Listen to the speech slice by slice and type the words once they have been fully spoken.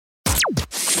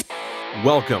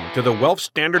Welcome to the Wealth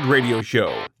Standard Radio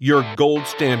Show, your gold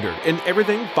standard in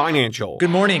everything financial.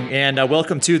 Good morning and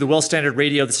welcome to the Wealth Standard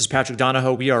Radio. This is Patrick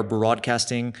Donohoe. We are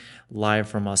broadcasting live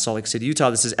from Salt Lake City,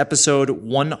 Utah. This is episode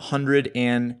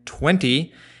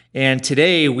 120. And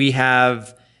today we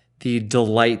have the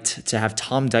delight to have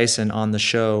Tom Dyson on the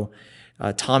show.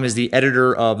 Tom is the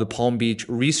editor of the Palm Beach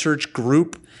Research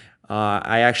Group.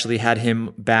 I actually had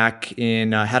him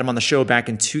on the show back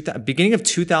in beginning of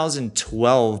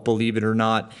 2012, believe it or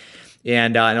not.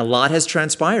 And a lot has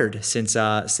transpired since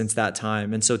that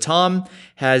time. And so Tom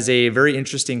has a very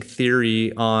interesting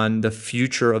theory on the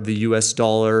future of the US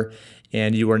dollar,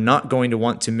 and you are not going to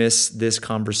want to miss this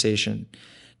conversation.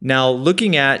 Now,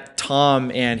 looking at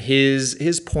Tom and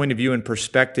his point of view and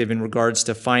perspective in regards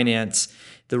to finance,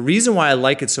 the reason why I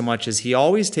like it so much is he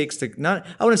always takes I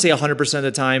wouldn't say 100% of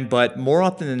the time, but more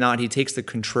often than not, he takes the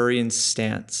contrarian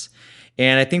stance.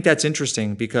 And I think that's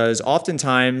interesting because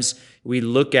oftentimes we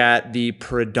look at the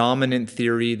predominant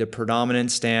theory, the predominant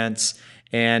stance,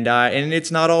 and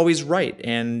it's not always right.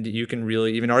 And you can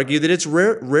really even argue that it's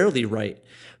rarely right.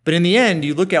 But in the end,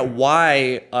 you look at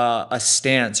why a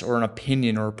stance or an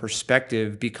opinion or a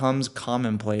perspective becomes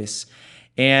commonplace.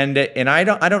 And I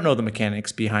don't know the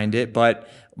mechanics behind it, but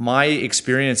my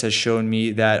experience has shown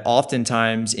me that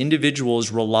oftentimes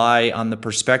individuals rely on the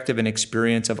perspective and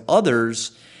experience of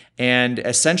others and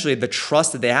essentially the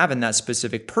trust that they have in that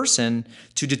specific person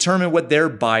to determine what their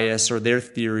bias or their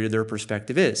theory or their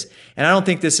perspective is. And I don't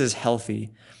think this is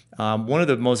healthy. One of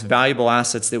the most valuable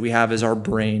assets that we have is our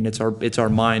brain. It's our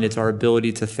mind. It's our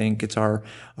ability to think. It's our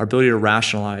ability to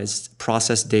rationalize,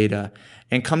 process data,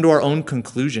 and come to our own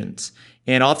conclusions.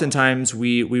 And oftentimes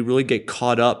we really get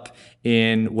caught up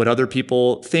in what other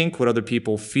people think, what other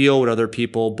people feel, what other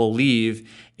people believe,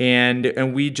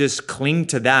 and we just cling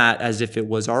to that as if it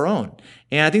was our own.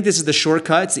 And I think this is the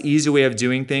shortcut. It's the easy way of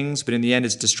doing things, but in the end,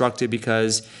 it's destructive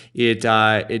because it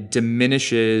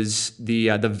diminishes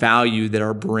the value that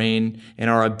our brain and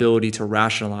our ability to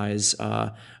rationalize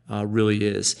really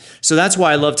is. So that's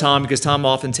why I love Tom, because Tom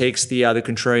often takes the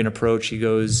contrarian approach. He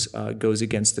goes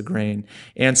against the grain.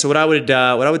 And so what I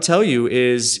would tell you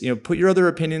is, put your other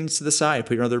opinions to the side,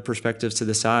 put your other perspectives to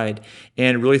the side,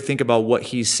 and really think about what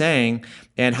he's saying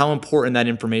and how important that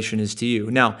information is to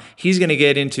you. Now, he's going to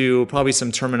get into probably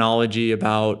some terminology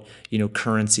about,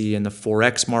 currency and the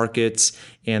Forex markets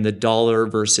and the dollar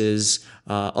versus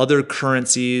other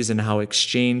currencies and how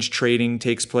exchange trading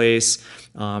takes place,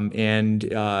 and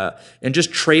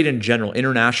just trade in general,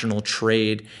 international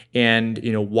trade, and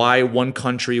why one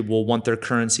country will want their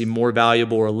currency more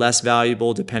valuable or less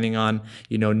valuable depending on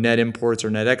net imports or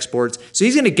net exports. So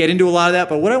he's going to get into a lot of that,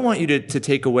 but what I want you to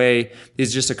take away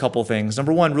is just a couple things.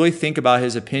 Number one, really think about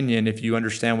his opinion if you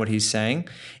understand what he's saying,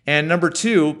 and number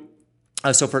two.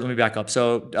 Let me back up.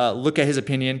 So look at his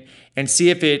opinion and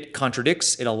see if it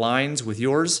contradicts, it aligns with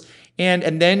yours,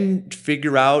 and then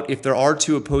figure out if there are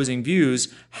two opposing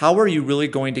views, how are you really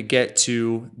going to get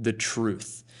to the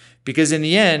truth? Because in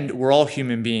the end, we're all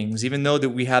human beings. Even though that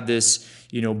we have this,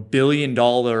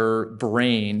 billion-dollar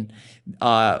brain,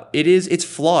 it's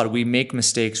flawed. We make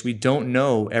mistakes. We don't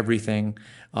know everything.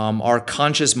 Our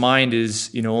conscious mind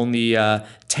is, only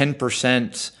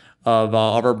 10% of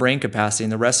our brain capacity,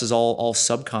 and the rest is all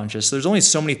subconscious. So there's only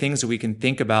so many things that we can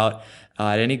think about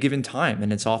at any given time,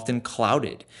 and it's often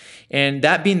clouded. And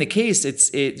that being the case,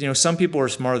 some people are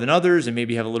smarter than others, and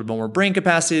maybe have a little bit more brain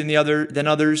capacity than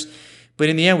others. But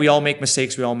in the end, we all make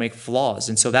mistakes, we all make flaws.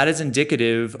 And so that is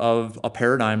indicative of a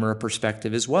paradigm or a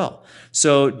perspective as well.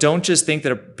 So don't just think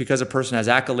that because a person has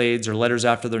accolades or letters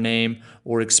after their name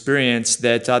or experience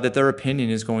that their opinion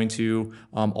is going to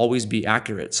always be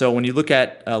accurate. So when you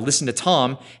listen to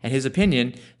Tom and his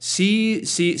opinion, see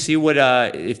what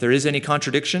if there is any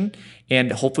contradiction,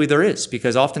 and hopefully there is,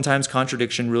 because oftentimes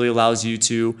contradiction really allows you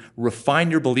to refine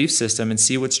your belief system and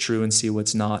see what's true and see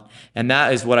what's not. And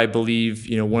that is what I believe,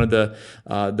 one of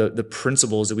the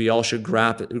principles that we all should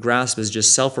grasp is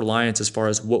just self-reliance as far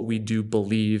as what we do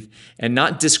believe, and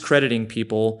not discrediting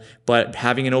people, but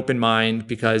having an open mind,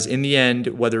 because in the end,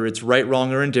 whether it's right,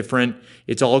 wrong, or indifferent,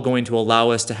 it's all going to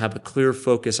allow us to have a clear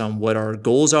focus on what our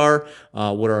goals are,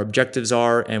 what our objectives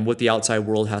are, and what the outside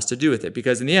world has to do with it.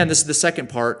 Because in the end, this is the second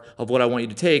part of what I want you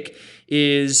to take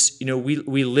is,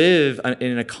 we live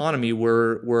in an economy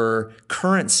where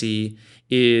currency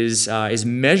is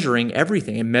measuring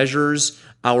everything. It measures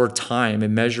our time. It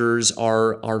measures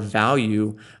our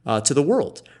value to the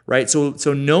world, right?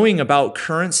 So knowing about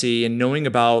currency and knowing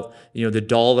about the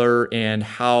dollar and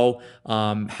how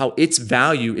its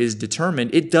value is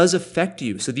determined, it does affect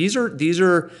you. So these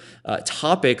are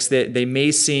topics that they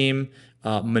may seem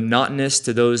monotonous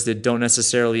to those that don't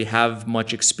necessarily have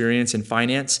much experience in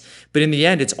finance. But in the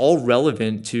end, it's all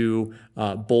relevant to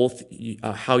both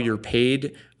how you're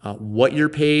paid, what you're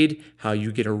paid, how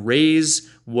you get a raise,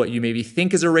 what you maybe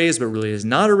think is a raise but really is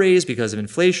not a raise because of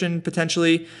inflation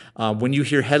potentially. When you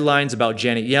hear headlines about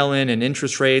Janet Yellen and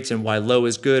interest rates and why low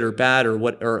is good or bad, or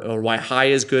why high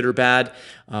is good or bad,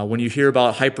 when you hear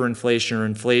about hyperinflation or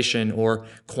inflation or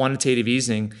quantitative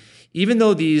easing, even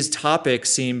though these topics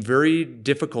seem very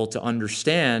difficult to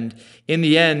understand, in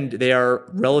the end, they are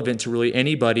relevant to really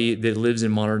anybody that lives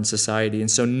in modern society.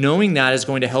 And so knowing that is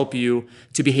going to help you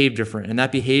to behave different, and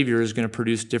that behavior is going to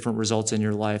produce different results in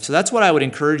your life. So that's what I would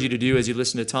encourage you to do as you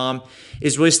listen to Tom,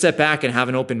 is really step back and have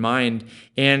an open mind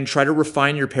and try to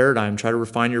refine your paradigm, try to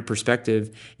refine your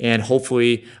perspective, and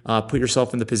hopefully put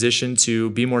yourself in the position to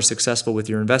be more successful with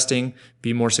your investing,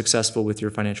 be more successful with your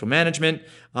financial management,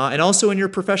 and also in your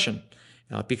profession.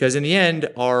 Because in the end,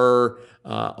 our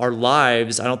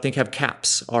lives, I don't think, have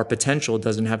caps. Our potential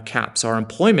doesn't have caps. Our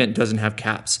employment doesn't have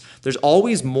caps. There's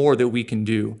always more that we can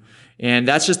do. And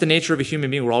that's just the nature of a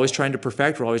human being. We're always trying to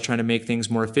perfect. We're always trying to make things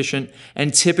more efficient.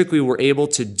 And typically, we're able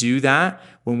to do that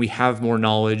when we have more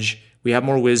knowledge, we have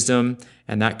more wisdom,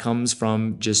 and that comes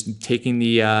from just taking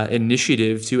the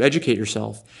initiative to educate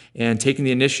yourself and taking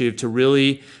the initiative to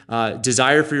really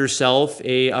desire for yourself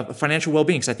a financial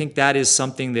well-being. Because I think that is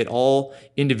something that all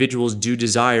individuals do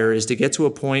desire, is to get to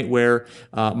a point where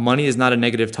money is not a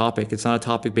negative topic. It's not a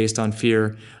topic based on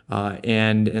fear.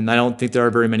 And I don't think there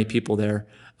are very many people there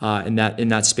in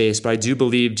that space. But I do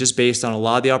believe, just based on a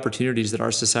lot of the opportunities that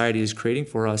our society is creating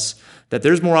for us, that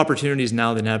there's more opportunities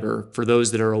now than ever for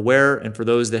those that are aware and for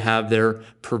those that have their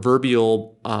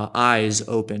proverbial eyes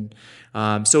open.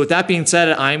 So with that being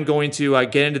said, I'm going to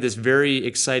get into this very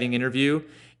exciting interview,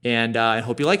 and I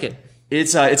hope you like it.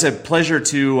 It's a pleasure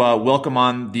to welcome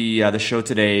on the show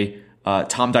today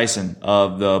Tom Dyson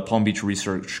of the Palm Beach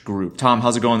Research Group. Tom,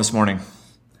 how's it going this morning?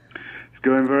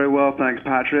 Going very well, thanks,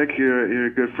 Patrick. You're a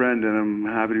good friend, and I'm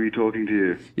happy to be talking to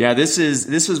you. Yeah, this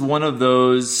is one of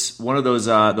those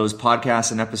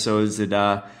podcasts and episodes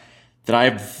that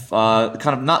I've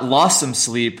kind of not lost some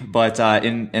sleep, but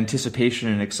in anticipation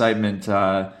and excitement,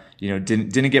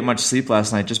 didn't get much sleep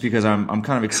last night, just because I'm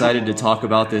kind of excited to talk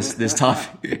about this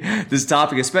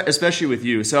topic, especially with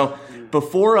you. So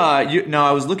before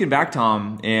I was looking back,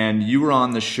 Tom, and you were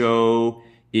on the show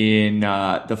in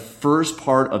the first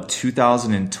part of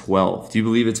 2012. Do you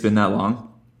believe it's been that long?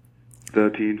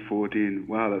 13, 14.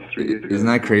 Wow, that's 3 years ago. Isn't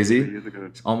that crazy? 3 years ago.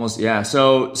 It's almost, yeah.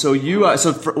 So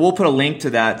we'll put a link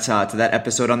to that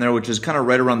episode on there, which is kind of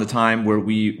right around the time where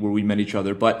we met each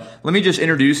other. But let me just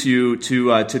introduce you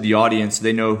to the audience so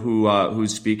they know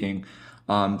who's speaking.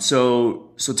 So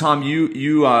Tom,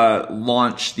 you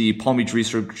launched the Palm Beach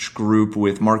Research Group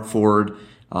with Mark Ford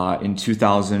in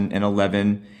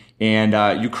 2011.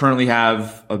 And you currently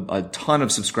have a ton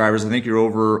of subscribers. I think you're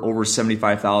over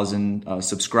 75,000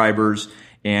 subscribers.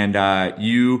 And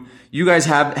you guys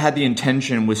have had the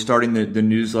intention with starting the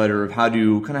newsletter of how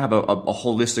to kind of have a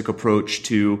holistic approach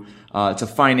to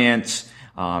finance,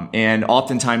 and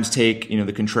oftentimes take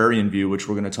the contrarian view, which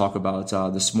we're going to talk about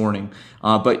this morning.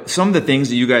 But some of the things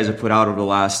that you guys have put out over the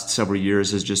last several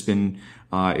years has just been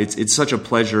it's such a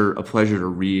pleasure to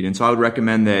read. And so I would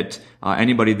recommend that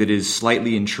anybody that is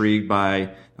slightly intrigued by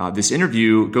this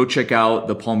interview, go check out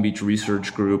the Palm Beach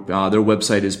Research Group. Their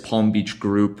website is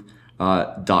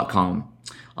palmbeachgroup.com.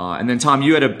 And then Tom,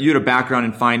 you had a background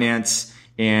in finance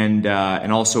and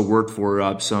also worked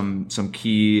for some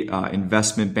key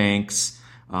investment banks.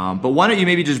 But why don't you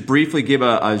maybe just briefly give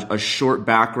a short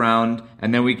background,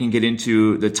 and then we can get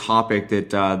into the topic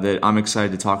that I'm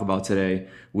excited to talk about today,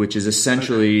 which is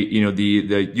essentially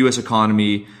the U.S.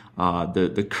 economy,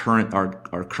 the current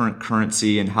our current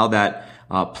currency, and how that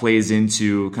plays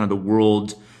into kind of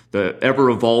the ever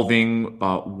evolving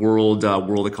world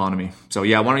economy. So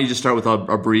yeah, why don't you just start with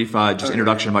a brief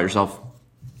introduction about yourself?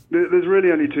 There's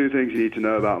really only two things you need to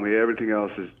know about me. Everything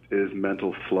else is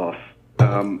mental fluff.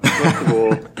 First of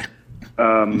all,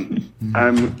 I'm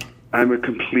a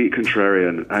complete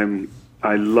contrarian.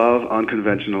 I love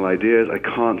unconventional ideas. I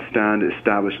can't stand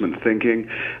establishment thinking.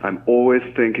 I'm always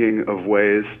thinking of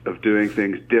ways of doing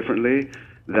things differently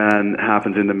than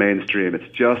happens in the mainstream. It's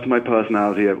just my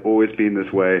personality. I've always been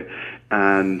this way,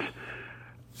 and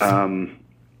so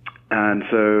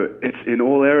it's in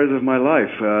all areas of my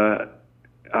life.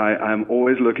 I'm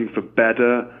always looking for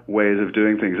better ways of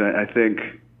doing things. I think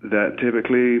that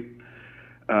typically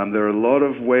there are a lot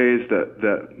of ways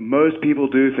that most people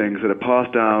do things that are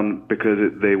passed down because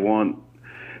they want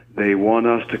they want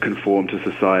us to conform to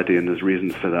society, and there's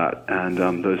reasons for that. And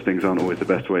those things aren't always the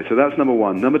best way. So that's number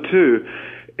one. Number two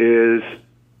is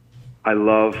I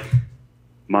love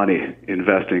money,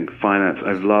 investing, finance.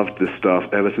 I've loved this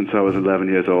stuff ever since I was 11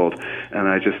 years old, and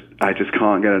I just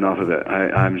can't get enough of it.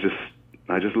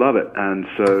 I just love it. And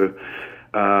so,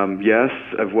 yes,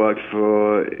 I've worked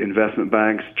for investment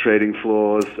banks, trading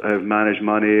floors. I've managed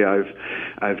money.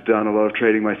 I've done a lot of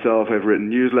trading myself. I've written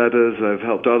newsletters. I've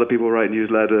helped other people write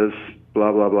newsletters.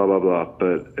 Blah blah blah blah blah.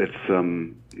 But it's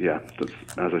that's,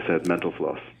 as I said, mental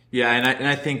floss. Yeah, and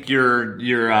I think you're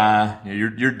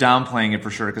downplaying it for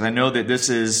sure, because I know that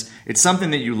it's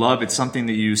something that you love. It's something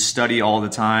that you study all the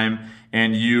time.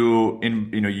 And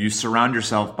you surround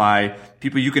yourself by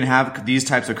people you can have these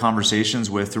types of conversations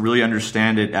with to really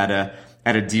understand it at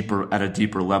a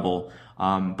deeper level.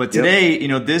 But today,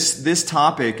 this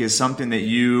topic is something that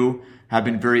you have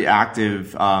been very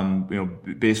active,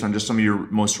 based on just some of your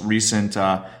most recent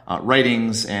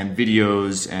writings and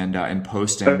videos and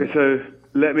posting. Okay, so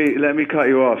let me cut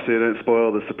you off so you don't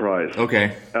spoil the surprise.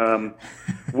 Okay.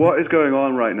 What is going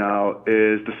on right now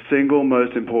is the single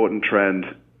most important trend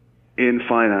in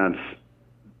finance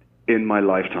in my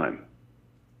lifetime.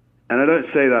 And I don't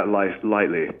say that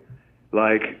lightly.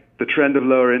 Like, the trend of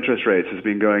lower interest rates has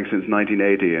been going since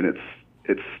 1980, and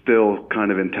it's still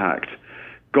kind of intact.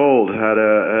 Gold had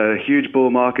a huge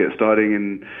bull market starting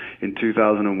in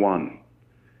 2001.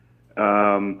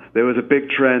 There was a big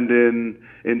trend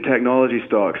in technology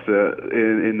stocks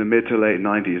in the mid to late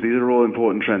 90s. These are all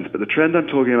important trends, but the trend I'm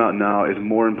talking about now is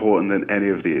more important than any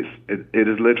of these. It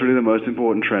is literally the most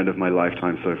important trend of my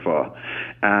lifetime so far.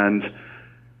 And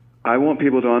I want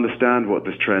people to understand what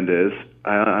this trend is.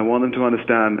 I want them to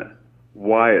understand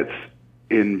why it's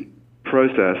in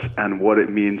process and what it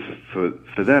means for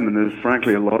them. And there's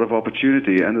frankly a lot of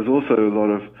opportunity, and there's also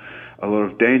a lot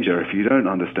of danger if you don't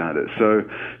understand it. So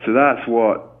that's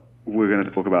what we're going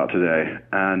to talk about today.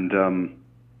 And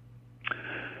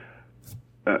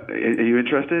are you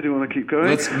interested? Do you want to keep going?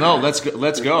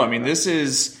 Let's go. I mean, this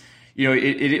is,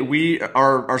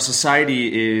 our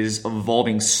society is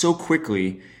evolving so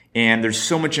quickly, and there's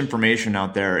so much information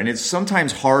out there, and it's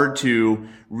sometimes hard to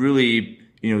really,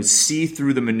 see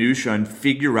through the minutia and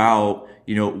figure out,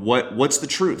 what's the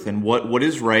truth and what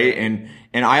is right.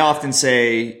 And I often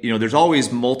say, there's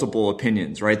always multiple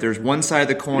opinions, right? There's one side of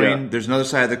the coin, there's another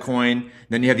side of the coin,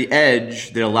 then you have the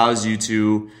edge that allows you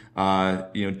to,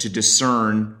 to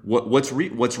discern what's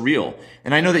real.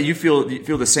 And I know that you feel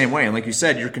the same way. And like you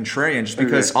said, you're contrarian just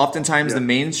because oftentimes the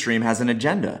mainstream has an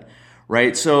agenda,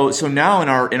 right? So now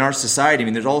in our society, I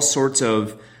mean, there's all sorts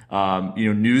of,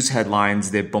 news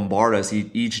headlines that bombard us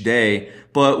each day.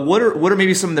 But what are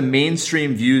maybe some of the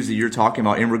mainstream views that you're talking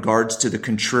about in regards to the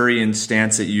contrarian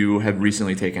stance that you have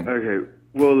recently taken? Okay.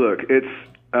 Well, look, it's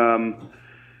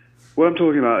what I'm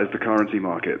talking about is the currency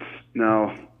markets.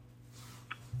 Now,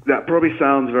 that probably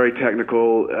sounds very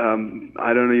technical.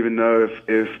 I don't even know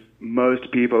if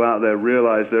most people out there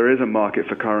realize there is a market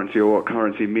for currency or what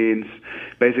currency means.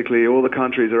 Basically, all the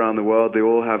countries around the world, they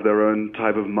all have their own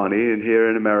type of money. And here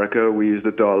in America, we use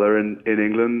the dollar. In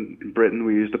England, in Britain,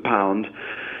 we use the pound,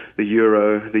 the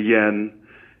euro, the yen,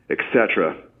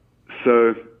 etc.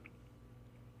 So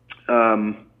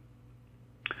the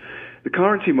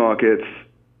currency markets,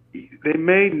 they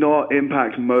may not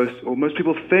impact most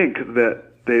people think that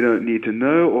they don't need to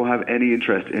know or have any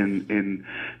interest in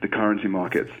the currency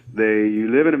markets.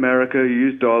 You live in America, you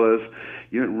use dollars,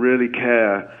 you don't really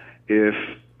care if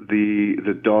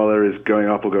the dollar is going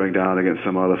up or going down against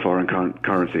some other foreign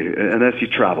currency, unless you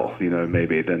travel,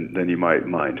 maybe, then you might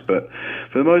mind. But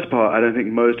for the most part, I don't think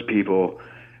most people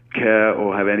care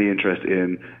or have any interest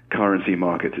in currency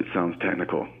markets. It sounds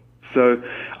technical. So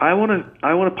I want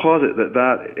to posit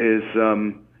that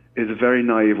is a very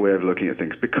naive way of looking at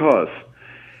things, because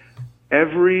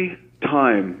every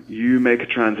time you make a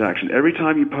transaction, every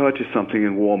time you purchase something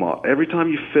in Walmart, every time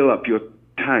you fill up your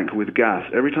tank with gas,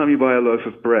 every time you buy a loaf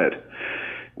of bread,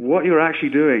 what you're actually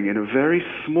doing in a very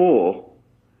small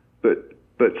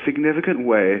but significant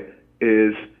way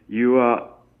is you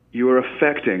are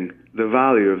affecting the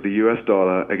value of the US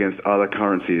dollar against other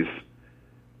currencies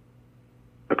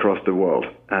across the world,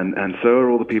 and so are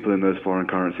all the people in those foreign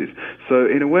currencies. So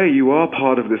in a way, you are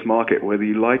part of this market, whether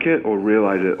you like it or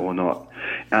realize it or not.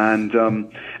 And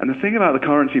the thing about the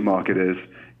currency market is,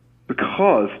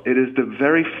 because it is the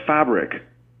very fabric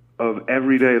of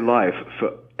everyday life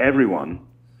for everyone,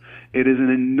 it is an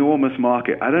enormous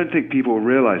market. I don't think people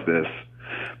realize this,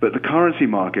 but the currency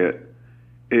market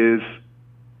is,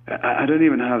 I don't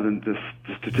even have the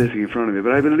statistic in front of me,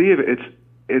 but I believe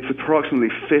it's approximately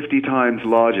 50 times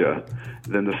larger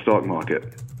than the stock market.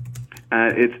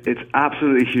 And it's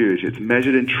absolutely huge. It's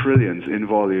measured in trillions in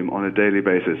volume on a daily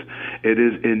basis. It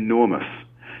is enormous.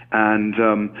 And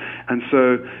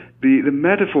so the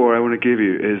metaphor I want to give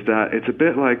you is that it's a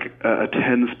bit like a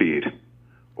 10-speed,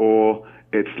 or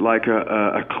it's like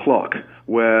a clock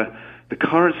where the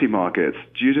currency markets,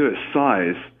 due to its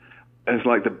size, is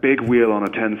like the big wheel on a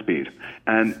 10-speed.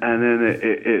 And then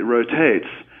it rotates.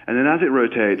 And then as it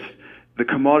rotates, the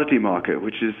commodity market,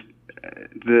 which is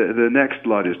the next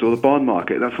largest, or the bond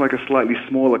market, that's like a slightly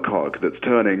smaller cog that's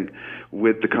turning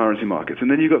with the currency markets.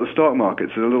 And then you've got the stock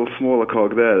markets, and a little smaller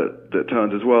cog there that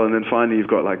turns as well. And then finally you've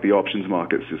got like the options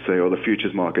markets, you say, or the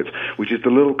futures markets, which is the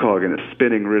little cog, and it's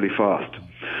spinning really fast.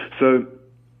 So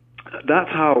that's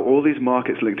how all these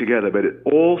markets link together, but it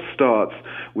all starts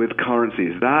with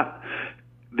currencies.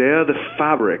 They're the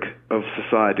fabric of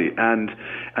society. And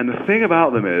the thing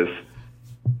about them is,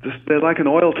 they're like an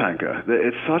oil tanker.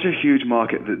 It's such a huge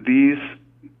market that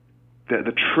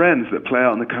the trends that play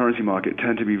out in the currency market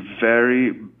tend to be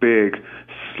very big,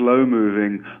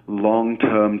 slow-moving,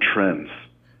 long-term trends.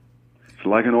 It's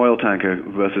like an oil tanker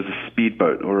versus a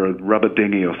speedboat or a rubber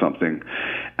dinghy or something.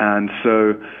 And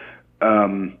so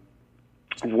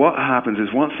what happens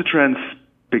is once the trends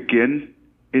begin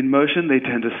in motion, they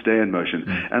tend to stay in motion.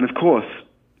 And of course,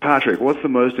 Patrick, what's the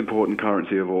most important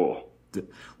currency of all?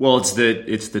 Well, it's the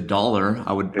dollar.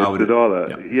 The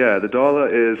dollar. Yeah, the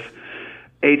dollar is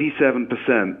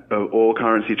 87% of all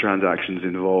currency transactions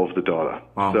involve the dollar.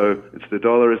 Wow. So the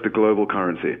dollar is the global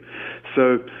currency.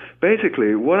 So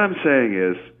basically, what I'm saying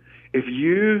is, if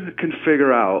you can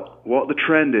figure out what the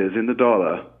trend is in the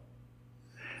dollar,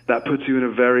 that puts you in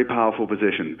a very powerful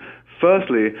position.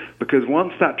 Firstly, because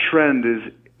once that trend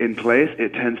is in place,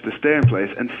 it tends to stay in place.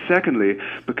 And secondly,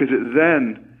 because it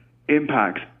then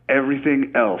impacts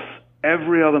everything else,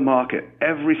 every other market,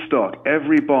 every stock,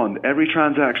 every bond, every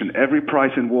transaction, every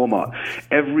price in Walmart,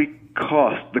 every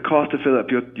cost, the cost to fill up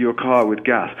your car with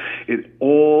gas. It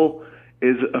all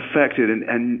is affected,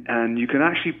 and you can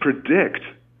actually predict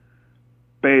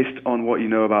based on what you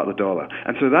know about the dollar.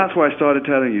 And so that's why I started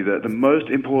telling you that the most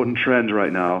important trend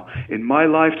right now in my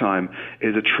lifetime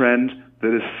is a trend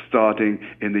that is starting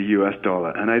in the US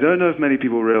dollar. And I don't know if many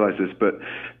people realize this, but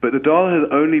the dollar has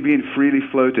only been freely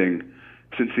floating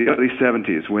since the early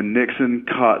 70s, when Nixon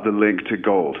cut the link to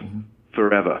gold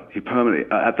forever. He permanently,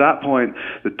 at that point,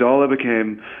 the dollar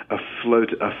became a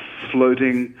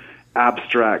floating,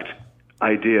 abstract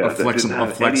idea. A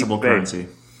flexible currency.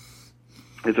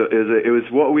 It was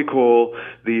what we call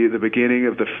the beginning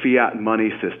of the fiat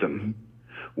money system,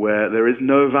 where there is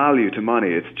no value to money.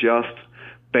 It's just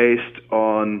based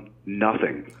on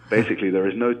nothing. Basically, there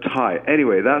is no tie.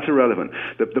 Anyway, that's irrelevant.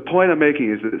 The point I'm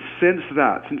making is that since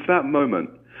that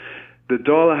moment, the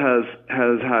dollar has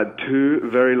had two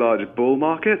very large bull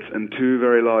markets and two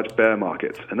very large bear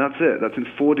markets. And that's it. That's in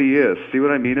 40 years. See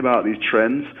what I mean about these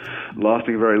trends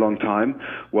lasting a very long time?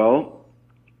 Well,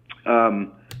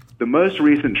 the most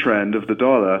recent trend of the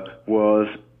dollar was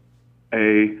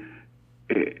a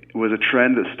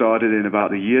trend that started in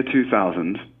about the year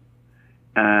 2000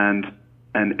 and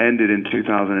ended in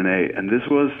 2008. And this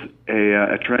was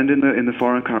a trend in the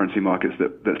foreign currency markets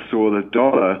that saw the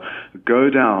dollar go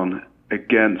down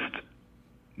against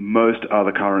most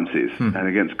other currencies, and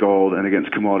against gold, and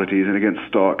against commodities, and against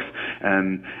stocks,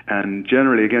 and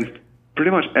generally against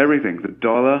pretty much everything. The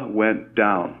dollar went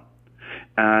down.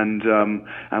 And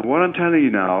what I'm telling you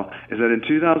now is that in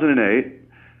 2008,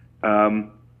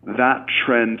 that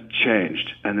trend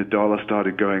changed, and the dollar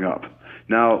started going up.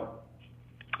 Now,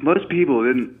 most people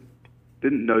didn't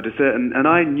notice it, and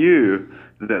I knew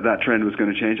that trend was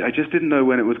going to change. I just didn't know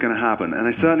when it was going to happen, and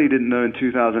I certainly didn't know in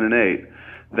 2008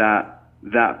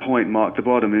 that point marked the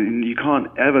bottom. And you can't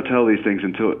ever tell these things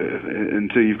until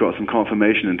you've got some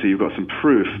confirmation, until you've got some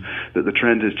proof that the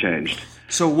trend has changed.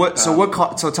 So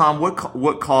Tom,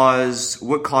 what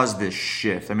caused this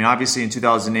shift? I mean, obviously in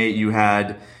 2008 you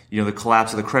had the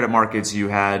collapse of the credit markets, you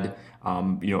had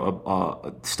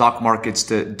stock markets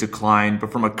that declined,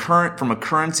 but from a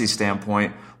currency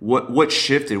standpoint, what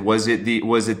shifted? Was it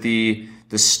the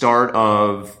start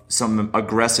of some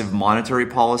aggressive monetary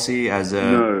policy as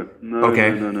a No.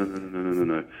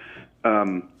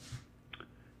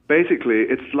 Basically,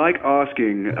 it's like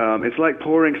it's like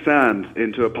pouring sand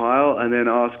into a pile and then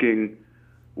asking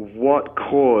what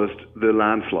caused the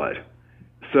landslide.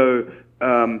 So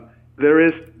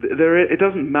it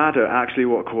doesn't matter actually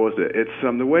what caused it. It's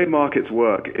the way markets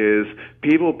work is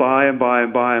people buy and buy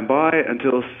and buy and buy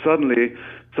until suddenly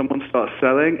someone starts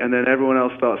selling, and then everyone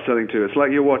else starts selling too. It's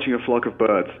like you're watching a flock of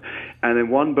birds, and then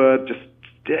one bird just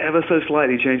ever so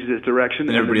slightly changes its direction,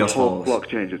 and everybody then else the whole follows. block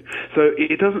changes. So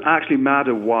it doesn't actually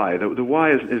matter why. The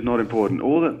why is not important.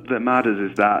 All that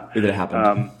matters is that If it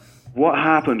happened. what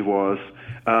happened was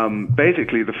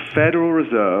basically the Federal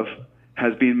Reserve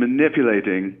has been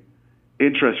manipulating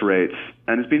interest rates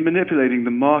and has been manipulating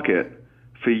the market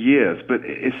for years, but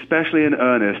especially in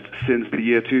earnest since the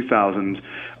year 2000,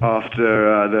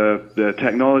 after the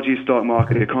technology stock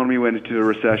market, the economy went into a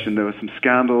recession. There were some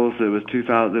scandals. There was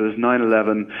 2000. There was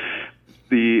 9/11.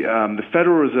 The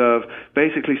Federal Reserve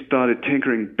basically started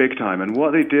tinkering big time, and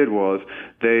what they did was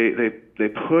they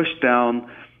pushed down.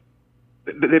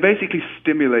 They basically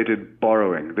stimulated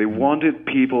borrowing. They wanted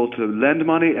people to lend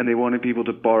money and they wanted people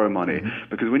to borrow money.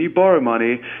 Because when you borrow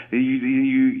money,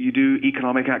 you do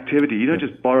economic activity. You don't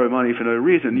just borrow money for no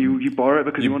reason. You borrow it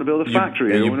because you want to build a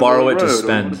factory. And or you want to borrow build a it to road, or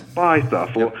spend. you want to buy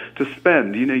stuff or to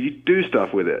spend. You do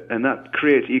stuff with it. And that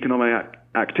creates economic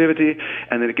activity,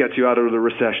 and then it gets you out of the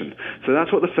recession. So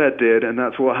that's what the Fed did, and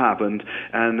that's what happened.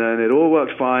 And then it all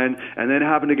worked fine. And then it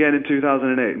happened again in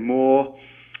 2008.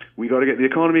 We got to get the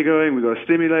economy going, we got to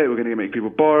stimulate, we're going to make people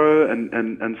borrow,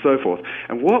 and so forth.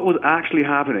 And what was actually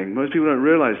happening, most people don't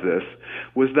realize this,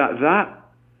 was that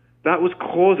was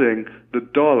causing the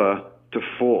dollar to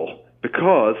fall,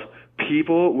 because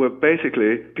people were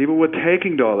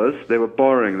taking dollars, they were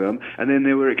borrowing them, and then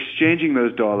they were exchanging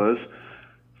those dollars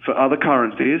for other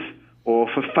currencies, or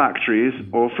for factories,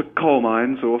 or for coal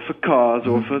mines, or for cars,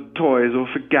 or for toys, or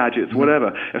for gadgets,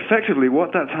 whatever. Effectively,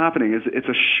 what that's happening is it's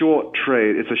a short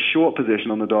trade. It's a short position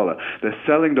on the dollar. They're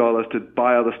selling dollars to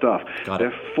buy other stuff.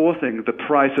 They're forcing the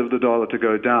price of the dollar to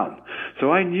go down.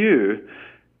 So I knew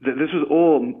that this was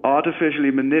all artificially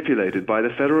manipulated by the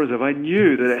Federal Reserve. I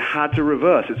knew that it had to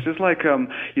reverse. It's just like in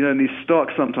these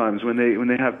stocks sometimes when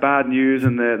they have bad news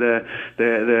and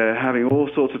they're having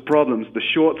all sorts of problems. The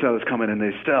short sellers come in and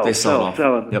they sell, and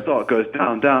the stock goes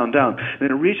down, down, down. And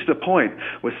it reaches a point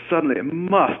where suddenly it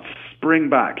must spring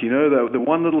back. The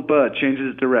one little bird changes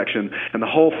its direction and the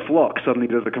whole flock suddenly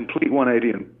does a complete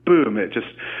 180 and boom!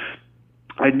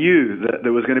 I knew that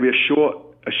there was going to be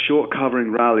a short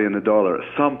covering rally in the dollar at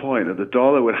some point, and the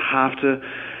dollar would have to.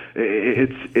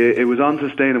 It was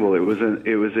unsustainable. It was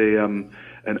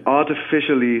an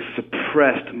artificially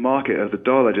suppressed market of the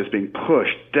dollar just being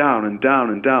pushed down and down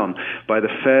and down by the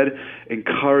Fed,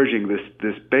 encouraging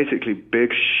this basically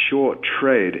big short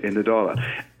trade in the dollar.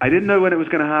 I didn't know when it was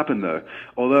going to happen though,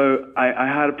 although I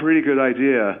had a pretty good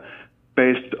idea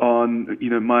based on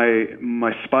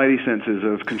my spidey senses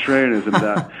of contrarianism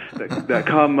that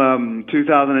come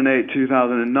 2008,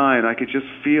 2009, I could just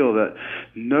feel that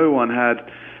no one had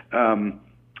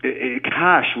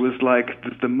cash was like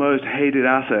the most hated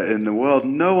asset in the world.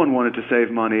 No one wanted to save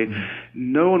money.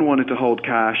 No one wanted to hold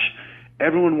cash.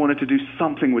 Everyone wanted to do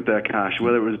something with their cash,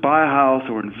 whether it was buy a house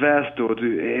or invest or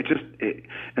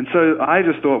and so I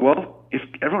just thought, well, if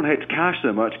everyone hates cash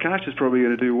so much, cash is probably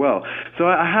going to do well. So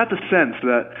I had the sense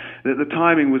that the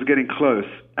timing was getting close.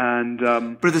 And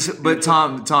but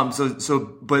Tom,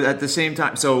 but at the same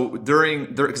time, so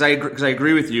because I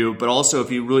agree with you, but also if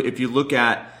you look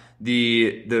at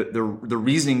the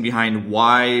reasoning behind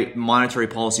why monetary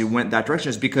policy went that direction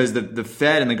is because the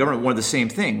Fed and the government wanted the same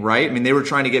thing, right? I mean, they were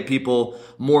trying to get people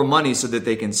more money so that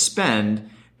they can spend,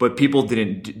 but people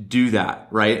didn't do that,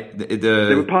 right? They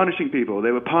were punishing people. They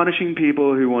were punishing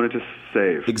people who wanted to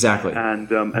save. Exactly. And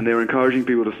they were encouraging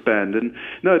people to spend. And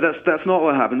no, that's not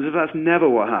what happens. That's never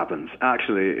what happens.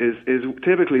 Actually, is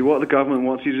typically what the government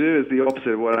wants you to do is the opposite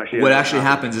of what actually. What actually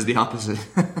happens is the opposite.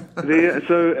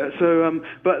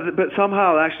 But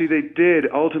somehow actually they did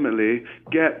ultimately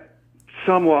get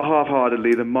somewhat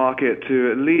half-heartedly the market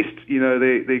to at least,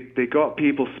 they got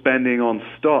people spending on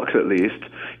stocks at least.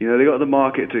 They got the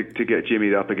market to get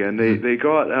jimmied up again. They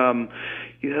got,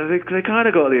 they kind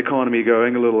of got the economy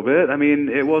going a little bit. I mean,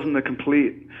 it wasn't a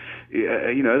complete,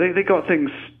 they got things,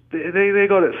 they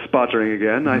got it sputtering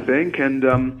again, I think. And,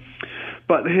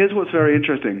 but here's what's very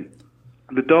interesting.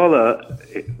 The dollar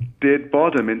did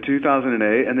bottom in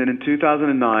 2008, and then in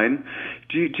 2009,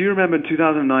 do you remember in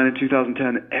 2009 and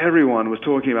 2010, everyone was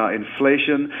talking about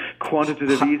inflation,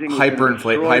 quantitative easing,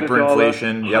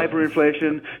 hyperinflation,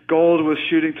 hyperinflation. Gold was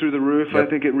shooting through the roof. Yep. I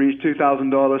think it reached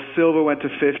 $2,000. Silver went to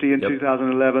 50 in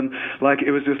 2011. Like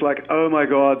it was just like, oh my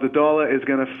God, the dollar is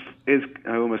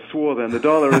I almost swore then. The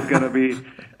dollar is going to be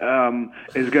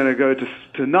is going to go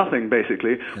to nothing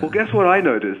basically. Well, guess what I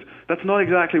noticed? That's not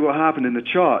exactly what happened in the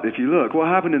chart. If you look, what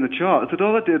happened in the chart, the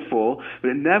dollar did fall, but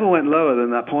it never went lower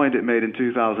than that point it made in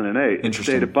 2008. It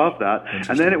stayed above that,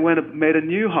 and then it made a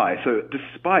new high. So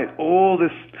despite all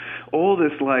this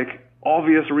like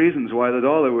obvious reasons why the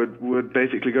dollar would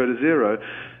basically go to zero,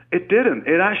 It didn't.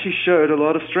 It actually showed a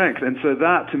lot of strength, and so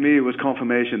that to me was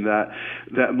confirmation that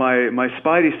my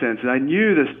spidey sense, and I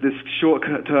knew this short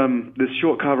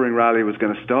covering rally was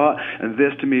going to start, and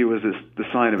this to me was the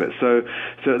sign of it. So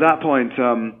at that point,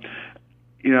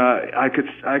 I could,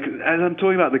 as I'm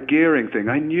talking about the gearing thing,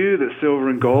 I knew that silver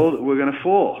and gold were going to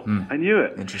fall. I knew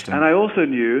it. Interesting. And I also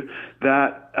knew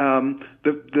that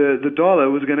the dollar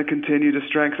was going to continue to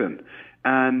strengthen,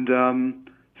 and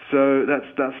so that's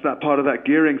that part of that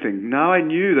gearing thing. Now I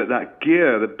knew that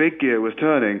gear, the big gear, was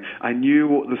turning. I knew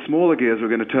what the smaller gears were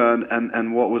going to turn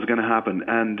and what was going to happen.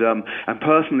 And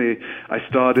personally, I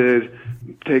started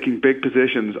taking big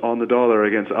positions on the dollar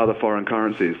against other foreign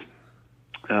currencies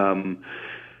to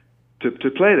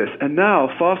play this. And now,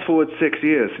 fast forward 6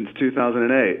 years since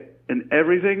 2008, and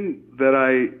everything that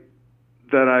I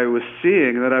was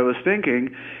seeing, that I was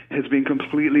thinking, has been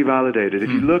completely validated. If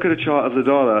you look at a chart of the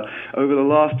dollar over the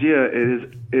last year,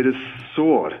 it has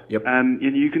soared. Yep. And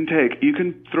you can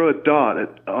throw a dart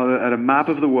at a map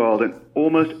of the world, and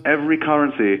almost every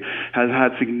currency has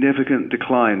had significant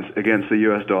declines against the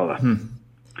US dollar.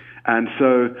 And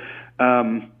so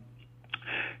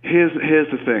here's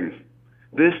the thing.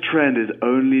 This trend is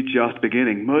only just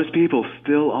beginning. Most people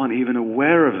still aren't even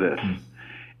aware of this.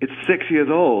 It's 6 years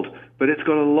old, but it's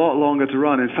got a lot longer to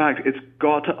run. In fact, it's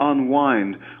got to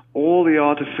unwind all the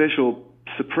artificial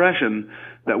suppression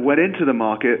that went into the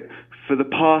market for the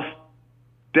past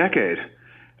decade.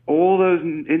 All those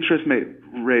interest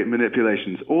rate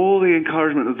manipulations, all the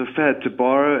encouragement of the Fed to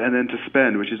borrow and then to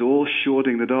spend, which is all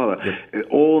shorting the dollar. Yep. It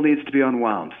all needs to be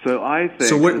unwound. So I think.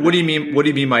 So what do you mean? What do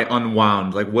you mean by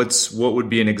unwound? Like what would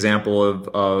be an example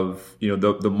of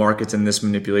the markets and this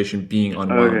manipulation being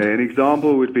unwound? Okay, an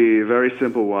example would be a very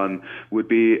simple one. Would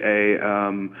be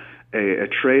a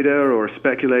trader or a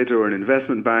speculator or an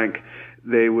investment bank.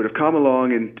 They would have come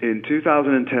along in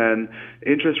 2010.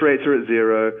 Interest rates are at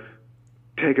zero.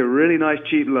 Take a really nice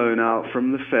cheap loan out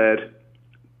from the Fed.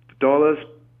 The dollar,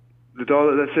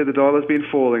 let's say the dollar's been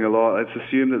falling a lot. Let's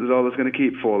assume that the dollar's going to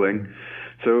keep falling.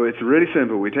 So it's really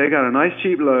simple. We take out a nice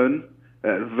cheap loan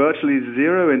at virtually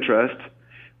zero interest.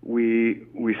 We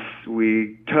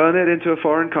turn it into a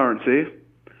foreign currency,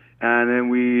 and then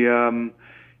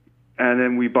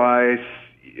we buy.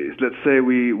 Let's say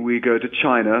we go to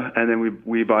China and then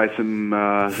we buy some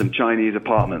Chinese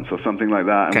apartments or something like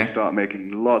that, and we start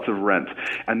making lots of rent.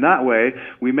 And that way,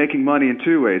 we're making money in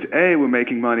two ways. A, we're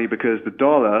making money because the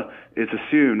dollar is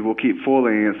assumed will keep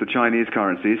falling against the Chinese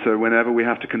currency, so whenever we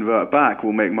have to convert back,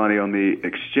 we'll make money on the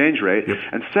exchange rate. Yep.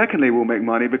 And secondly, we'll make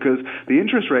money because the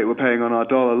interest rate we're paying on our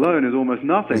dollar loan is almost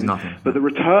nothing. But the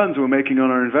returns we're making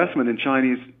on our investment in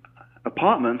Chinese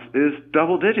apartments is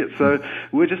double digits. So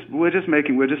we're just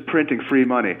printing free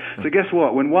money. So guess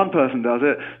what? When one person does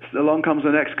it, along comes the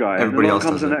next guy. Everybody and else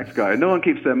along comes does the next guy. No one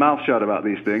keeps their mouth shut about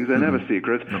these things. They're never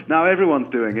secret. Now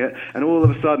everyone's doing it, and all of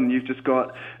a sudden you've just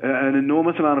got an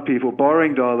enormous amount of people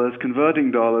borrowing dollars, converting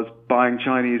dollars, buying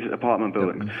Chinese apartment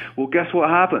buildings. Well, guess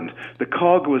what happened? The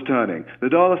cog was turning. The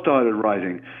dollar started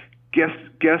rising. Guess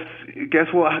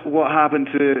what happened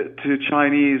to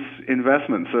Chinese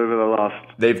investments over the last?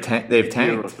 They've tanked. They've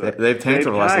tanked over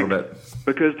the last little bit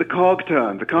because the cog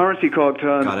turned, the currency cog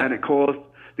turned, and it caused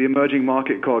the emerging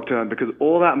market cog turn because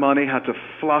all that money had to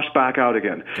flush back out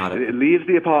again. It leaves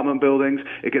the apartment buildings,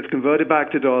 it gets converted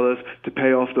back to dollars to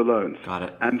pay off the loans.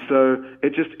 And so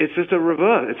it's just a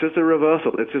reverse. It's just a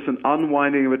reversal. It's just an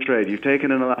unwinding of a trade. You've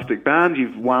taken an elastic band,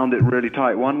 you've wound it really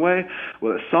tight one way.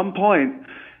 Well, at some point,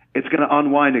 it's going to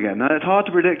unwind again. Now, it's hard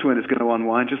to predict when it's going to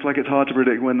unwind, just like it's hard to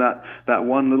predict when that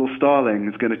one little starling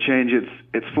is going to change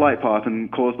its flight path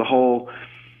and cause the whole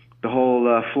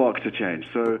flock to change.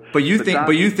 So, but you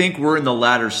think we're in the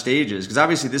latter stages? Because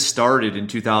obviously this started in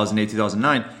 2008,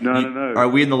 2009. No. Are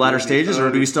we in the latter stages,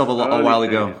 or do we still have a while to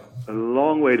go? A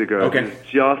long way to go. Okay.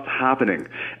 It's just happening,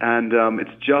 and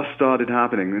it's just started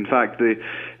happening. In fact, the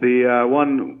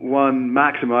one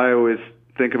maxim I always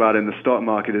think about in the stock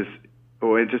market is,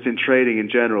 or just in trading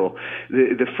in general,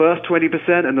 the first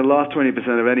 20% and the last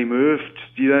 20% of any move,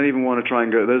 you don't even want to try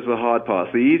and go. Those are the hard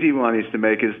parts. The easy one is to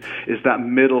make is that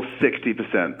middle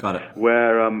 60%,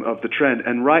 where of the trend.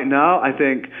 And right now, I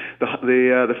think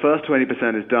the first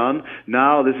 20% is done.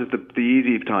 Now this is the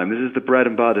easy time. This is the bread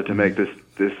and butter to make this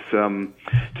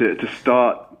to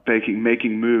start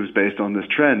making moves based on this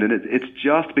trend, and it's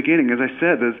just beginning. As I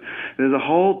said, there's a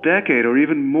whole decade or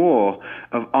even more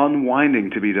of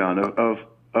unwinding to be done of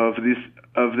this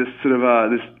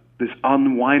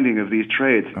unwinding of these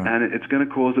trades, and it's going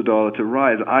to cause the dollar to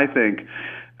rise. I think,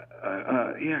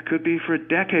 it could be for a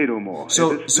decade or more.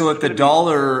 So if the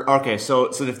dollar,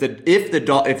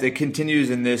 if it continues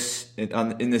in this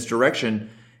direction,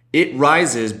 it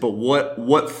rises, but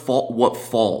what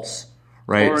falls,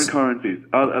 right? Foreign currencies,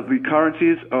 the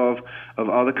currencies of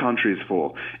other countries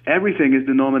fall. Everything is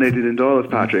denominated in dollars,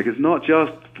 Patrick. It's not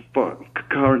just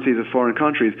currencies of foreign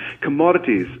countries.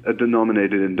 Commodities are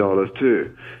denominated in dollars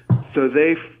too, so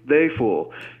they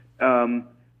fall.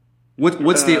 What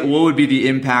would be the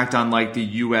impact on like the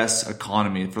U.S.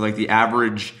 economy for like the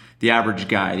average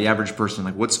guy, the average person?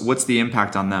 Like what's the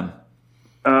impact on them?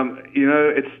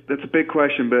 That's a big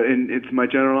question, but it's my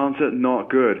general answer, not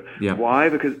good. Yeah. Why?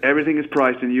 Because everything is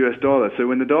priced in US dollars. So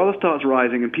when the dollar starts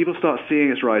rising and people start seeing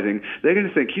it's rising, they're going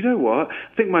to think, you know what?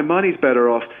 I think my money's better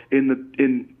off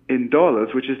in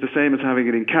dollars, which is the same as having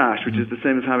it in cash, which is the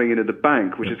same as having it at the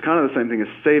bank, which is kind of the same thing as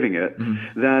saving it,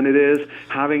 than it is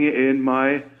having it in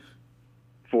my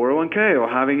 401k or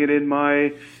having it in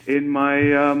my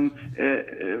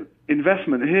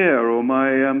investment here or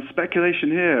my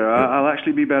speculation here. I'll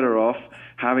actually be better off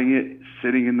having it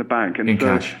sitting in the bank, and in so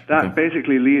cash. that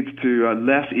basically leads to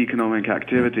less economic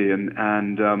activity, and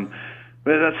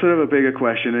but that's sort of a bigger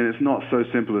question, and it's not so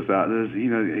simple as that. There's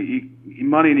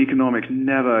money and economics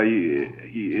never.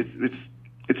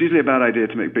 It's usually a bad idea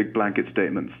to make big blanket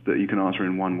statements that you can answer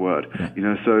in one word.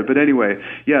 So but anyway,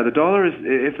 the dollar is,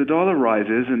 if the dollar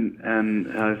rises, and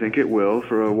I think it will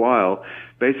for a while,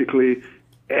 basically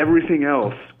everything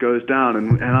else goes down,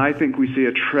 and I think we see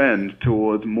a trend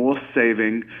towards more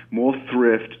saving, more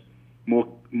thrift, more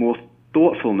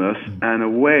thoughtfulness, and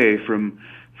away from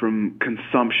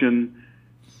consumption,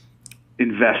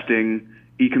 investing,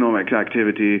 economic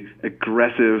activity,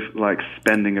 aggressive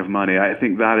spending of money. I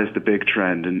think that is the big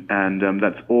trend, and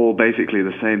that's all basically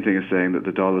the same thing as saying that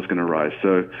the dollar is going to rise.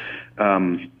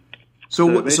 So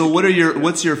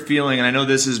what's your feeling? And I know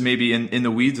this is maybe in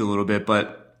the weeds a little bit,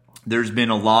 but there's been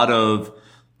a lot of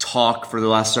talk for the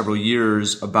last several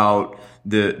years about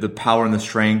the power and the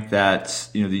strength that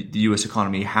the U.S.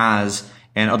 economy has,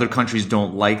 and other countries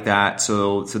don't like that.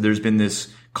 So there's been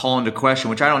this call into question,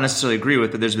 which I don't necessarily agree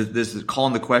with, but there's this call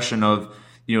into question of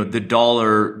the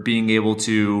dollar being able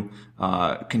to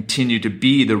continue to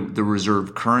be the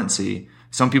reserve currency.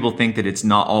 Some people think that it's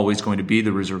not always going to be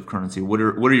the reserve currency. What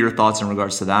are your thoughts in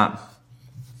regards to that?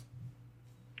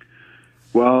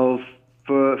 Well,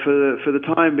 for the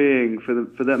time being, for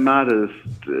that matters,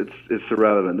 it's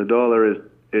irrelevant. The dollar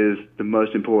is the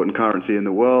most important currency in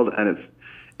the world, and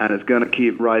it's going to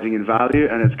keep rising in value,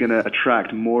 and it's going to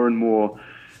attract more and more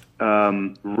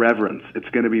reverence. It's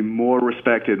going to be more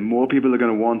respected. More people are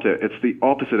going to want it. It's the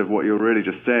opposite of what you're really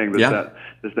just saying.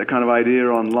 There's that kind of idea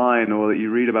online, or that you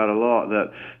read about a lot,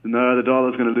 that no, the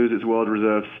dollar's going to lose its world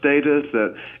reserve status,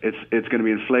 that it's going to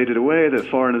be inflated away, that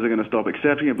foreigners are going to stop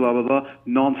accepting it, blah, blah, blah.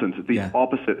 Nonsense. It's the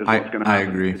opposite is what's going to happen. I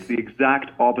agree. It's the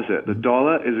exact opposite. The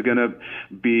dollar is going to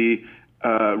be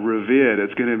revered.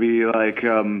 It's going to be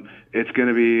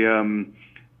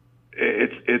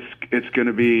it's going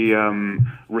to be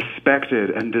respected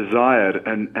and desired,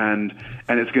 and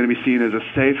it's going to be seen as a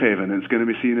safe haven. It's going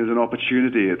to be seen as an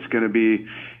opportunity. It's going to be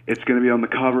on the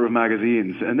cover of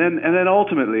magazines, and then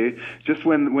ultimately, just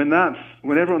when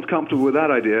everyone's comfortable with that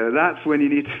idea, that's when you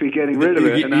need to be getting rid of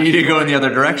it. You need to go in the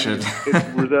other direction. It's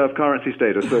reserve currency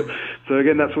status. So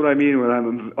again, that's what I mean when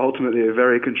I'm ultimately a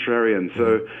very contrarian.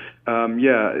 So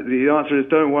the answer is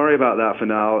don't worry about that for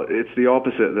now. It's the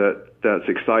opposite that's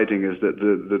exciting, is that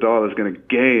the dollar is going to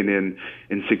gain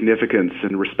in significance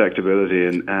and respectability,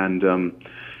 and that's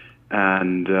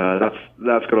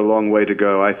got a long way to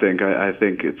go. I think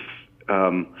it's I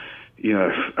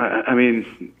think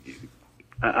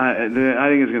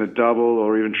it's going to double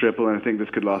or even triple, and I think this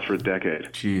could last for a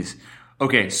decade. Jeez.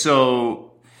 Okay,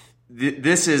 so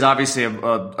this is obviously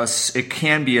it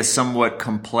can be a somewhat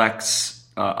complex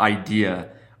idea.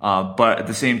 But at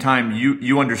the same time,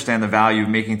 you understand the value of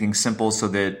making things simple so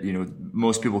that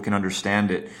most people can understand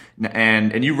it.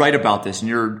 And you write about this, and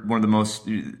you're one of the most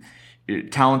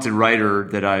talented writer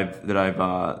that I've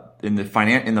in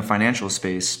the financial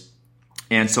space.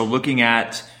 And so, looking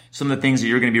at some of the things that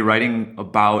you're going to be writing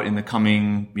about in the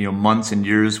coming months and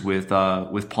years with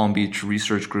Palm Beach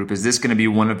Research Group, is this going to be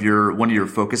one of your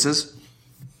focuses?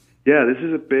 Yeah, this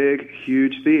is a big,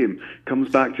 huge theme. Comes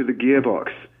back to the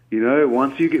gearbox.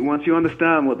 Once you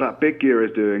understand what that big gear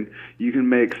is doing, you can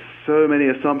make so many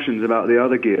assumptions about the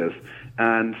other gears.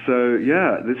 And so,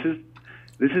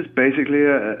 this is basically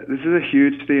a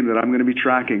huge theme that I'm going to be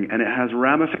tracking, and it has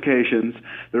ramifications.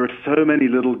 There are so many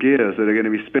little gears that are going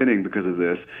to be spinning because of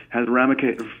this. It has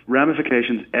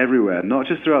ramifications everywhere, not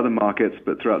just throughout the markets,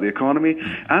 but throughout the economy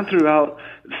and throughout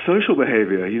social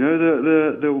behavior.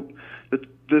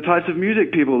 The types of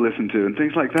music people listen to and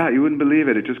things like that. You wouldn't believe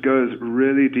it. It just goes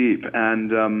really deep.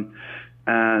 And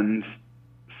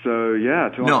So yeah, to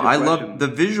answer no, your I question, love the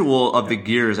visual of the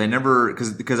gears. I never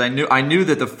because I knew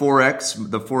that the Forex,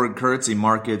 the foreign currency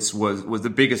markets was the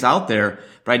biggest out there,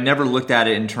 but I never looked at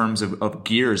it in terms of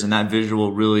gears, and that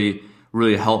visual really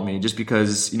helped me. Just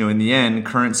because in the end,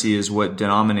 currency is what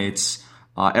denominates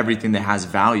everything that has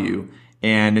value,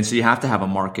 and so you have to have a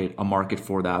market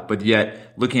for that. But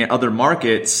yet, looking at other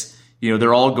markets,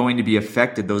 they're all going to be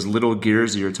affected. Those little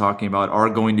gears that you're talking about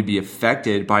are going to be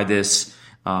affected by this.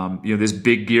 This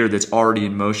big gear that's already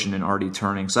in motion and already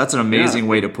turning. So that's an amazing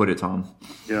way to put it, Tom.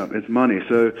 Yeah, it's money.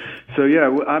 So yeah,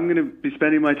 I'm going to be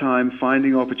spending my time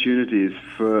finding opportunities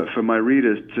for my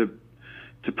readers to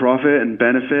profit and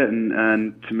benefit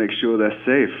and to make sure they're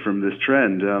safe from this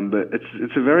trend. But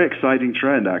it's a very exciting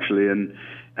trend actually, and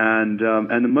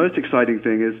the most exciting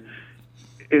thing is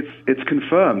it's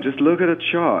confirmed. Just look at a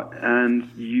chart and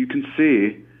you can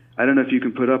see. I don't know if you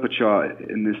can put up a chart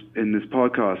in this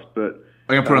podcast, but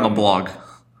I can put it on the blog.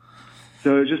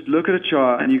 So just look at a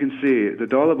chart and you can see the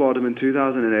dollar bottom in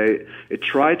 2008. It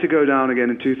tried to go down again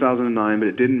in 2009, but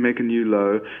it didn't make a new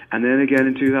low. And then again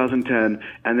in 2010,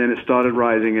 and then it started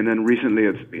rising. And then recently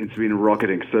it's been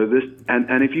rocketing. So this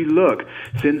and if you look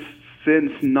since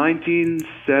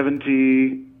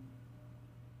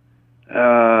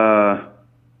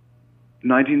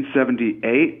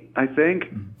 1978, I think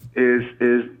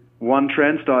is one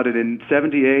trend started in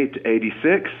 78 to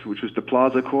 86, which was the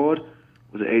Plaza Accord.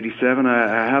 Was it 87?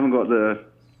 I haven't got the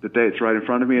dates right in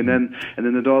front of me. And then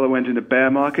the dollar went into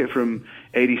bear market from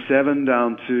 87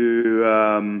 down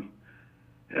to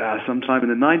sometime in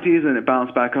the 90s, and it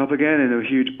bounced back up again in a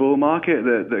huge bull market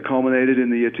that culminated in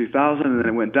the year 2000, and then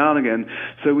it went down again.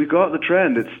 So we've got the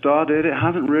trend. It started. It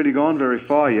hasn't really gone very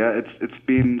far yet. It's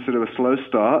been sort of a slow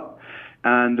start.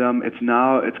 And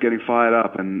it's getting fired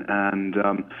up, and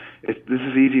this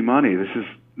is easy money. This is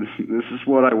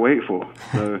what I wait for.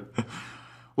 So.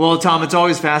 Well, Tom, it's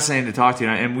always fascinating to talk to you,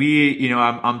 and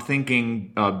I'm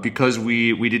thinking because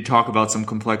we did talk about some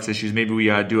complex issues. Maybe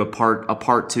we do a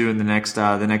part two in the next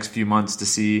few months to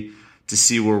see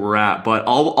where we're at. But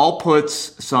I'll put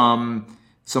some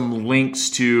links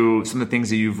to some of the things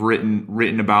that you've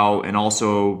written about, and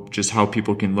also just how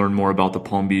people can learn more about the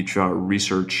Palm Beach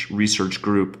research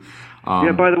group.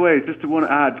 By the way, just want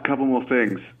to add a couple more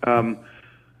things.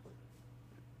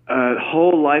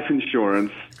 Whole life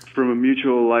insurance from a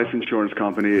mutual life insurance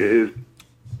company is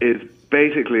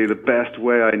basically the best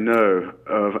way I know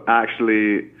of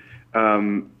actually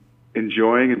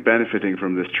enjoying and benefiting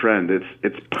from this trend.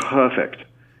 It's perfect.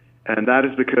 And that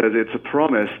is because it's a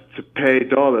promise to pay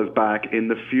dollars back in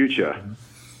the future.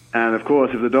 And of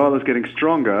course, if the dollar's getting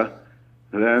stronger,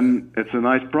 then it's a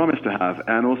nice promise to have.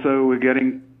 And also, we're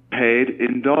getting paid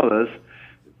in dollars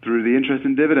through the interest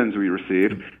and dividends we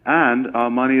receive, and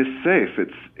our money is safe.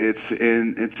 It's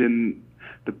in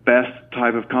the best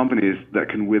type of companies that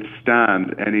can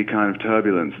withstand any kind of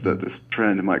turbulence that this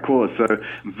trend might cause. So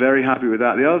I'm very happy with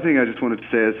that. The other thing I just wanted to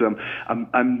say is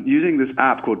I'm using this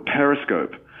app called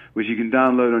Periscope, which you can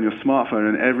download on your smartphone,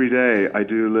 and every day I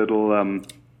do a little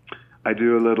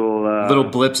little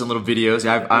blips and little videos.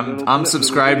 Yeah, I'm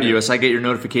subscribed to you, so I get your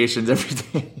notifications every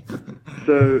day.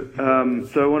 So I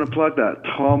want to plug that.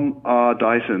 Tom R.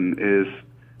 Dyson is,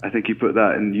 I think you put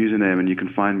that in username, and you can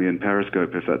find me in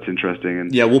Periscope if that's interesting.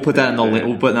 And yeah, we'll put that in the link.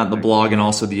 We'll put that in the blog and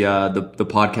also the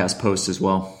podcast post as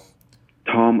well.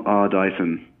 Tom R.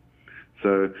 Dyson.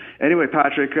 So anyway,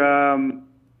 Patrick,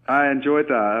 I enjoyed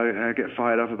that. I get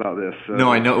fired up about this. So,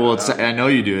 no, I know. Well, I know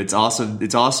you do. It's awesome.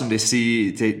 It's awesome to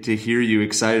see to hear you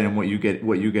excited and what you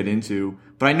get into.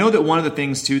 But I know that one of the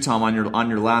things too, Tom, on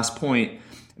your last point.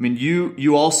 I mean,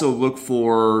 you also look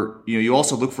for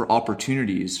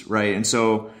opportunities, right? And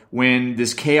so when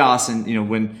this chaos and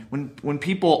when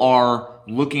people are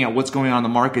looking at what's going on in the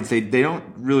markets, they don't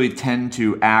really tend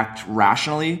to act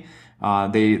rationally.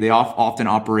 They often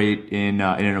operate in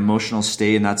an emotional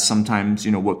state, and that's sometimes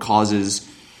what causes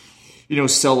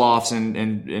sell-offs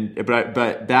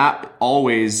but that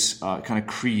always kind of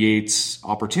creates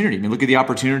opportunity. I mean, look at the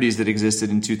opportunities that existed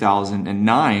in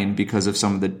 2009 because of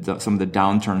some of the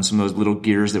downturns, some of those little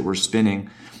gears that were spinning.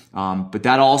 But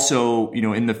that also,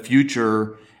 in the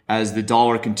future, as the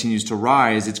dollar continues to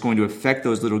rise, it's going to affect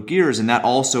those little gears, and that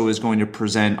also is going to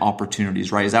present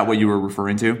opportunities, right? Is that what you were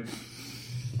referring to?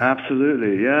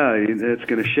 Absolutely, yeah. It's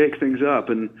going to shake things up,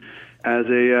 and as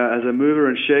a mover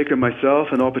and shaker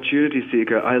myself, an opportunity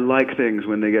seeker, I like things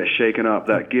when they get shaken up.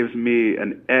 That gives me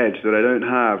an edge that I don't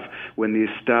have when the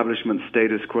establishment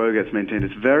status quo gets maintained.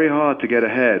 It's very hard to get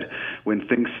ahead when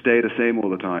things stay the same all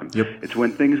the time. Yep. It's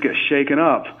when things get shaken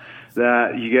up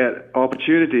that you get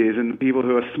opportunities, and the people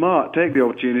who are smart take the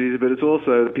opportunities, but it's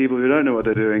also the people who don't know what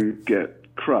they're doing get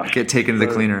crushed. Get taken to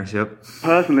the cleaners. Yep.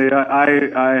 Personally,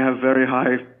 I have very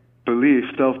high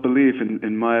self-belief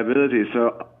in my ability.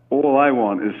 So all I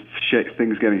want is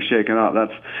things getting shaken up.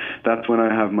 That's when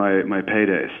I have my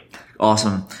paydays.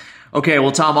 Awesome. Okay,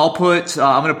 well, Tom, I'm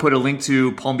going to put a link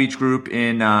to Palm Beach Group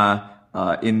in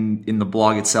the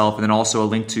blog itself, and then also a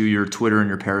link to your Twitter and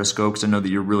your Periscope, because I know that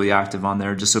you're really active on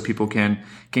there, just so people can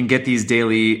get these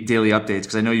daily updates,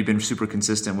 because I know you've been super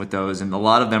consistent with those, and a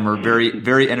lot of them are very,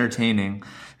 very entertaining.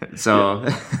 So,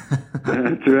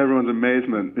 to everyone's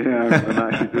amazement, I'm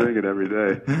actually doing it every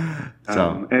day.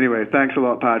 Anyway, thanks a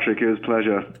lot, Patrick. It was a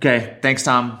pleasure. Okay, thanks,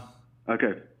 Tom.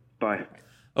 Okay, bye.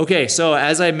 Okay, so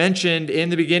as I mentioned in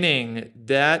the beginning,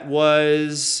 there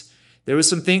was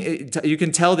something, you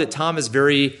can tell that Tom is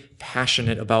very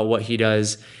passionate about what he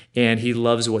does, and he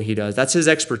loves what he does. That's his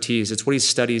expertise. It's what he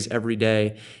studies every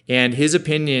day. And his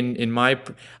opinion,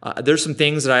 there's some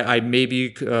things that I maybe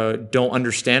don't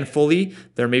understand fully.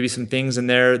 There may be some things in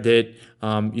there that,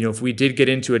 if we did get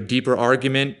into a deeper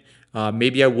argument,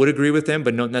 maybe I would agree with him,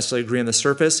 but don't necessarily agree on the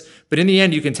surface. But in the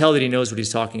end, you can tell that he knows what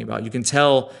he's talking about. You can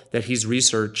tell that he's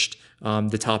researched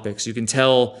the topics. You can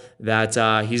tell that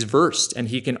he's versed and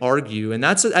he can argue. And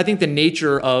that's, I think, the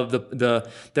nature of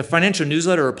the financial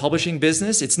newsletter or publishing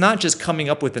business. It's not just coming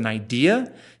up with an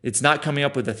idea. It's not coming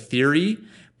up with a theory,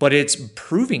 but it's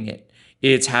proving it.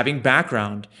 It's having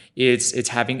background. It's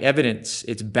having evidence.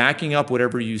 It's backing up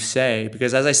whatever you say.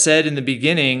 Because as I said in the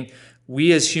beginning,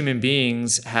 we as human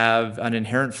beings have an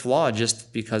inherent flaw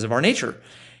just because of our nature.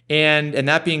 And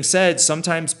that being said,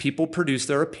 sometimes people produce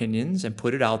their opinions and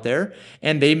put it out there,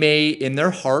 and they may, in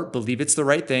their heart, believe it's the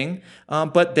right thing,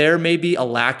 but there may be a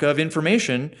lack of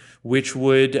information, which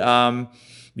would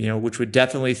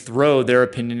definitely throw their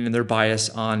opinion and their bias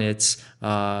on its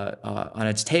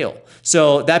tail.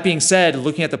 So that being said,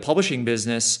 looking at the publishing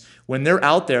business, when they're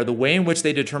out there, the way in which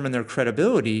they determine their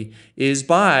credibility is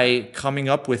by coming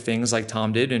up with things like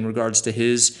Tom did in regards to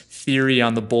his theory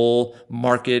on the bull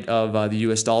market of the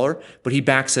US dollar, but he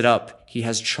backs it up. He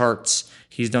has charts.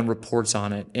 He's done reports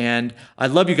on it. And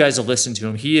I'd love you guys to listen to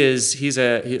him.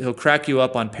 He'll crack you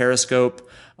up on Periscope,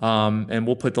 and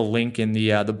we'll put the link in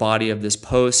the body of this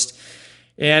post.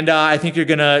 And I think you're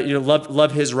gonna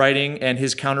love his writing. And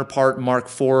his counterpart, Mark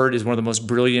Ford, is one of the most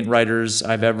brilliant writers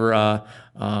I've ever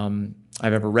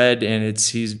read, and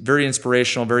he's very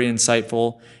inspirational, very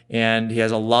insightful, and he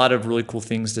has a lot of really cool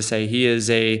things to say. He is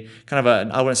I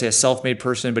wouldn't say a self-made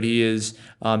person, but he is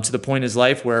to the point in his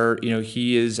life where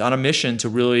he is on a mission to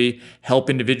really help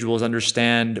individuals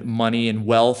understand money and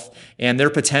wealth and their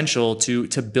potential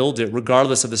to build it,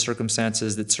 regardless of the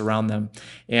circumstances that surround them.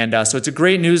 And so it's a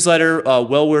great newsletter,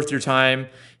 well worth your time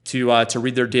to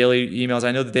read their daily emails.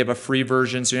 I know that they have a free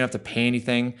version, so you don't have to pay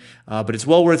anything, but it's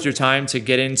well worth your time to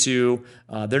get into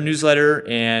their newsletter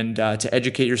and to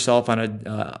educate yourself on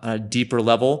a deeper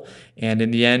level, and in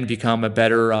the end become a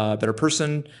better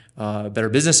person, better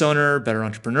business owner, better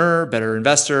entrepreneur, better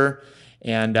investor,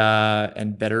 and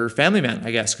better family man, I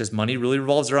guess, because money really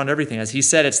revolves around everything. As he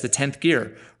said, it's the 10th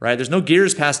gear, right? There's no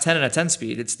gears past 10 and a 10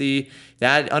 speed. It's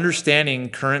that understanding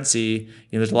currency.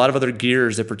 There's a lot of other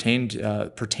gears that pertain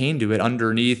to it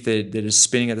underneath that is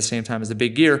spinning at the same time as the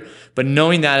big gear. But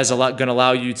knowing that is going to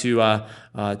allow you to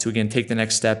again take the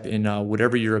next step in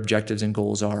whatever your objectives and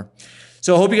goals are.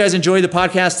 So I hope you guys enjoyed the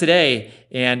podcast today,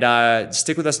 and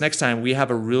stick with us next time. We have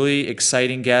a really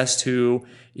exciting guest who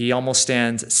he almost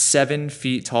stands 7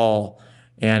 feet tall,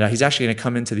 and he's actually going to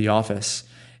come into the office.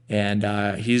 And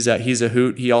he's a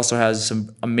hoot. He also has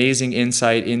some amazing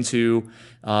insight into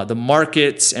the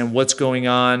markets and what's going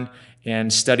on,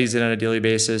 and studies it on a daily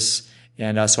basis.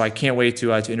 And so I can't wait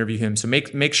to interview him. So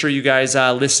make sure you guys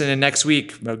listen in next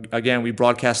week. Again, we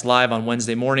broadcast live on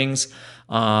Wednesday mornings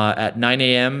at 9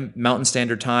 a.m. Mountain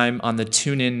Standard Time on the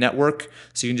TuneIn network.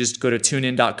 So you can just go to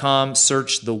tunein.com,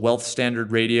 search the Wealth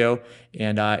Standard Radio,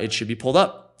 and it should be pulled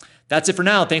up. That's it for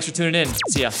now. Thanks for tuning in.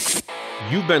 See ya.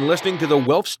 You've been listening to the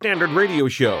Wealth Standard Radio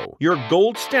Show, your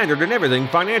gold standard in everything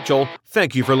financial.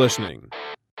 Thank you for listening.